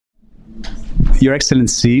Your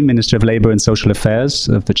Excellency, Minister of Labour and Social Affairs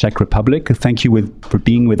of the Czech Republic, thank you for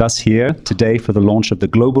being with us here today for the launch of the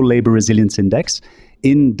Global Labour Resilience Index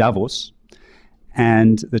in Davos.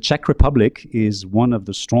 And the Czech Republic is one of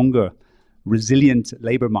the stronger resilient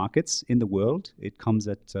labour markets in the world. It comes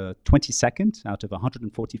at 22nd out of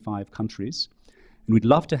 145 countries. And we'd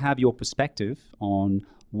love to have your perspective on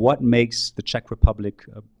what makes the Czech Republic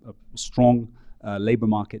a strong labour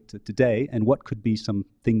market today, and what could be some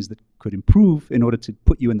things that could improve in order to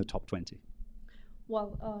put you in the top 20.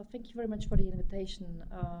 Well, thank you very much for the invitation.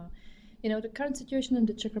 The current situation in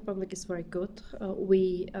the Czech Republic is very good.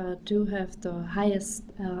 We do have the highest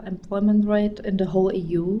employment rate in the whole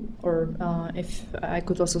EU, or if I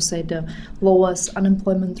could also say the lowest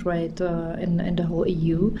unemployment rate in the whole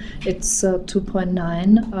EU. It's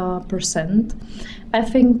 2.9%. I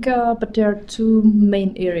think, but there are two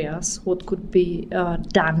main areas what could be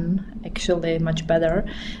done actually much better.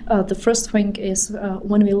 The first thing is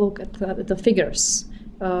when we look at the figures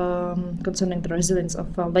concerning the resilience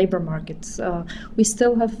of labor markets, we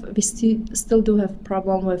still do have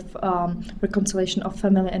problem with reconciliation of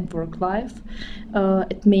family and work life.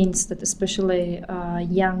 It means that especially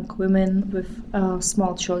young women with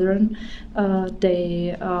small children,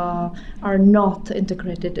 they are not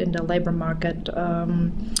integrated in the labor market,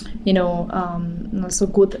 not so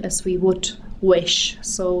good as we would wish.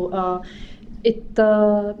 So a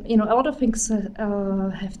lot of things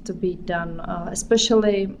have to be done,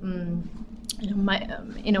 especially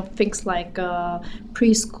things like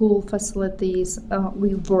preschool facilities.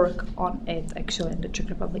 We work on it actually in the Czech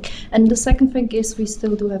Republic. And the second thing is we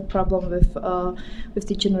still do have problem with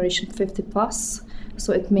the generation 50 plus.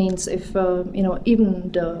 So it means if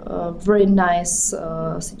even the very nice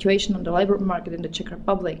situation on the labor market in the Czech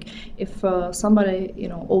Republic, if somebody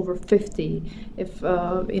over 50, if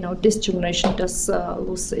this generation does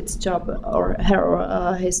lose its job or her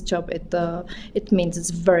or his job, it means it's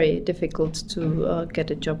very difficult to get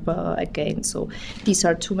a job again. So these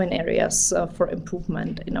are two main areas for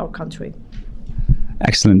improvement in our country.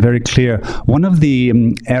 Excellent, very clear. One of the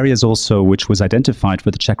areas also which was identified for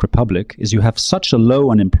the Czech Republic is you have such a low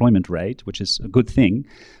unemployment rate, which is a good thing,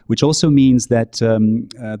 which also means that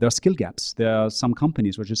there are skill gaps. There are some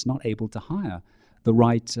companies which are just not able to hire the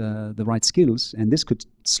right skills, and this could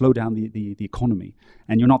slow down the economy.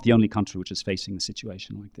 And you're not the only country which is facing a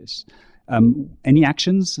situation like this. Any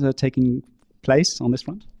actions taking place on this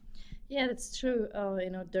front? Yeah, that's true.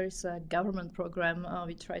 There is a government program.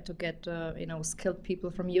 We try to get skilled people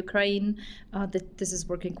from Ukraine. This is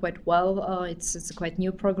working quite well. It's a quite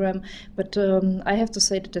new program, but I have to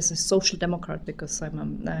say that as a social democrat, because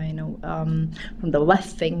I'm from the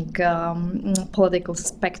left-wing political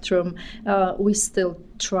spectrum, we still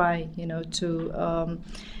try to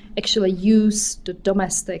actually use the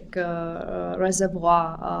domestic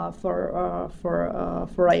reservoir for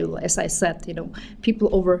as I said, people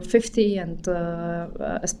over 50 and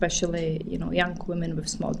especially young women with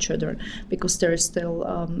small children, because there is still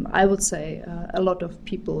I would say a lot of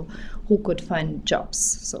people who could find jobs.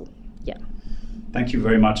 So yeah. Thank you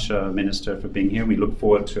very much, Minister, for being here. We look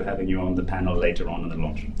forward to having you on the panel later on in the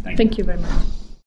launch. Thank you very much.